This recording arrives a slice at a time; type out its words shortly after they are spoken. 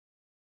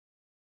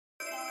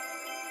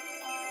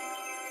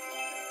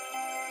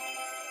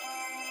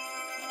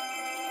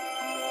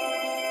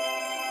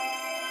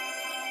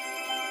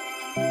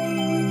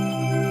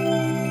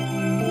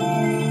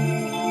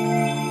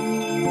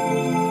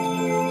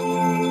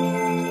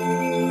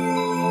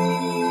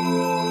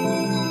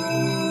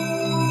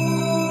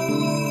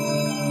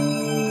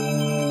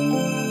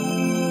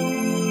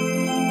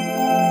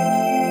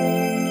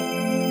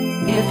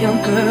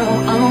girl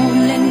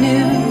only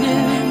knew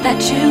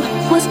that you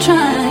was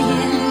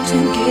trying to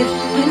get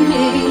with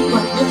me,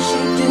 what would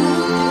she do?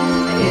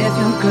 If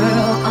your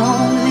girl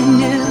only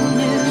knew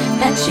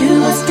that you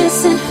was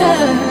dissing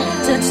her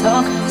to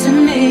talk to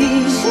me,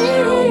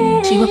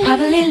 she would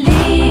probably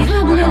leave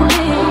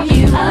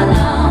you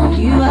alone.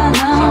 She would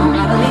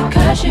probably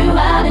curse you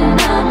out and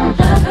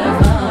unplug her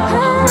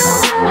phone.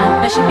 I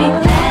bet she'd be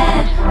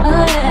glad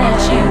that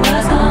she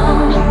was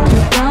gone,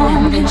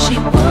 and then she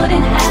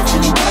wouldn't have to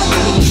worry.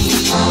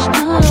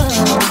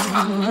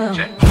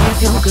 If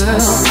your girl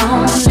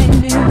only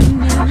knew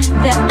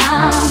that I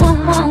would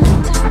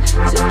want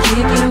to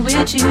kick it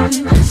with you,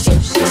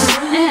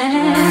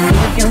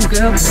 if your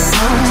girl could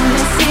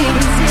only see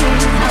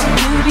how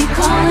you be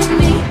calling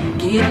me,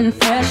 getting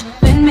fresh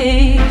with me,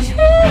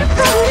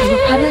 she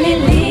would probably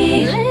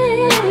leave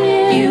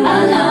you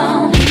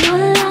alone. She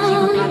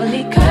would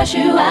probably curse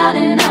you out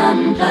and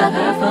unplug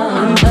her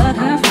phone.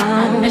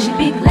 I bet she'd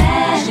be glad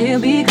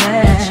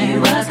that she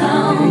was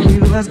gone.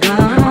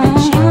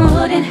 She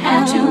wouldn't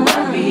have to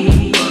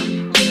worry.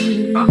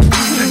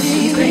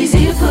 She's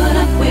crazy to put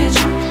up with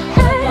you,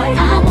 but I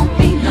won't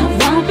be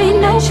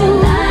no you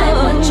like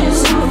what you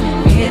do.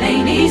 It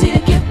ain't easy to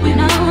get with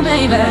no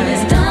baby, but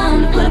it's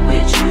time to put up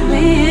with you.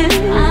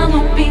 I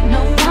won't be no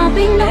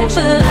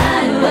you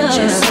like what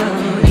you do.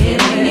 It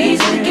ain't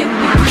easy to get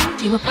with you.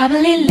 She will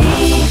probably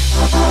leave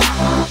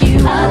you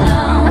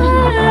alone.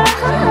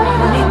 She'll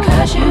probably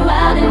curse you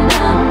out and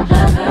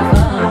unplug her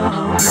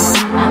phone.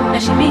 I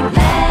bet she'd be glad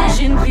that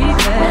she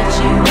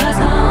was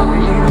home,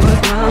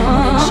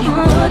 and she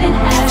wouldn't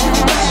have to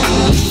worry.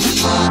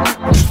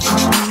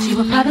 She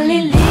would probably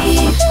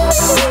leave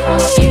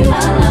you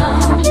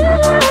alone.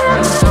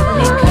 She'll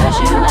probably curse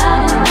you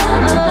out and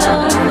unplug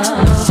her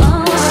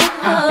phone.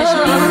 I bet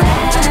she'd be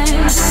glad that she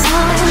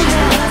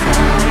was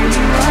home,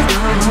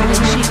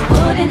 and she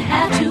wouldn't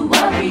have to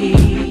worry.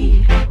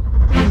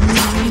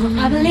 She would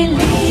probably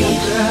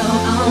leave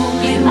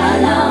you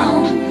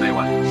alone.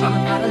 She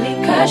would probably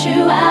curse you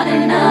out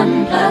and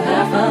unplug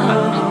her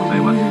phone.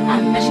 I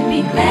bet she'd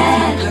be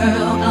glad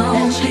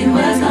that she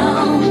was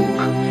home,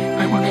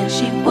 and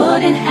she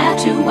wouldn't have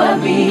to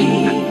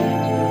worry.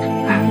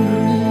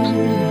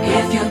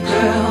 If your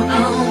girl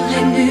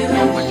only knew.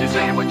 What you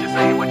saying, what you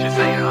saying, what you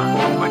saying,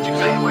 huh? What you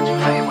saying, what you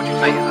saying, what you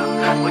saying,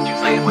 huh? What you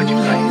saying, what you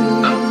saying,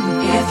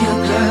 If your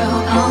girl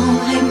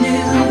only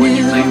knew. What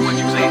you saying, what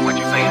you saying, what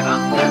you saying, huh?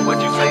 What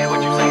you saying,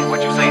 what you saying,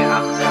 what you saying,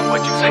 huh?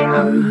 What you saying,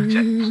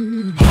 check.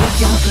 If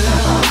your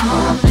girl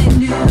only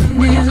knew.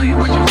 What you saying,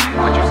 what you saying,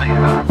 what you saying,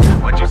 huh?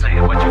 What you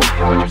saying, what you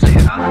saying, what you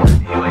saying, huh?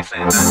 You ain't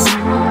saying nothing,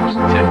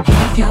 check.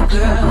 If your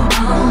girl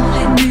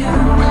only knew.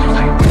 What you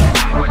saying,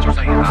 what you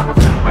saying, huh?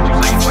 What you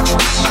saying, what you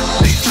saying, what you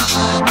saying,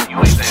 huh? You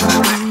ain't saying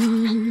nothing,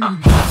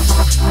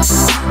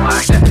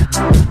 like that,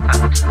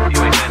 you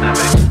ain't saying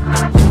nothing,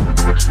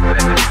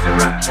 let that shit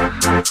ride.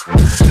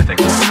 Let's take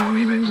it with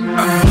me, baby.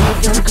 If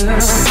your girl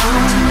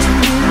only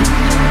knew.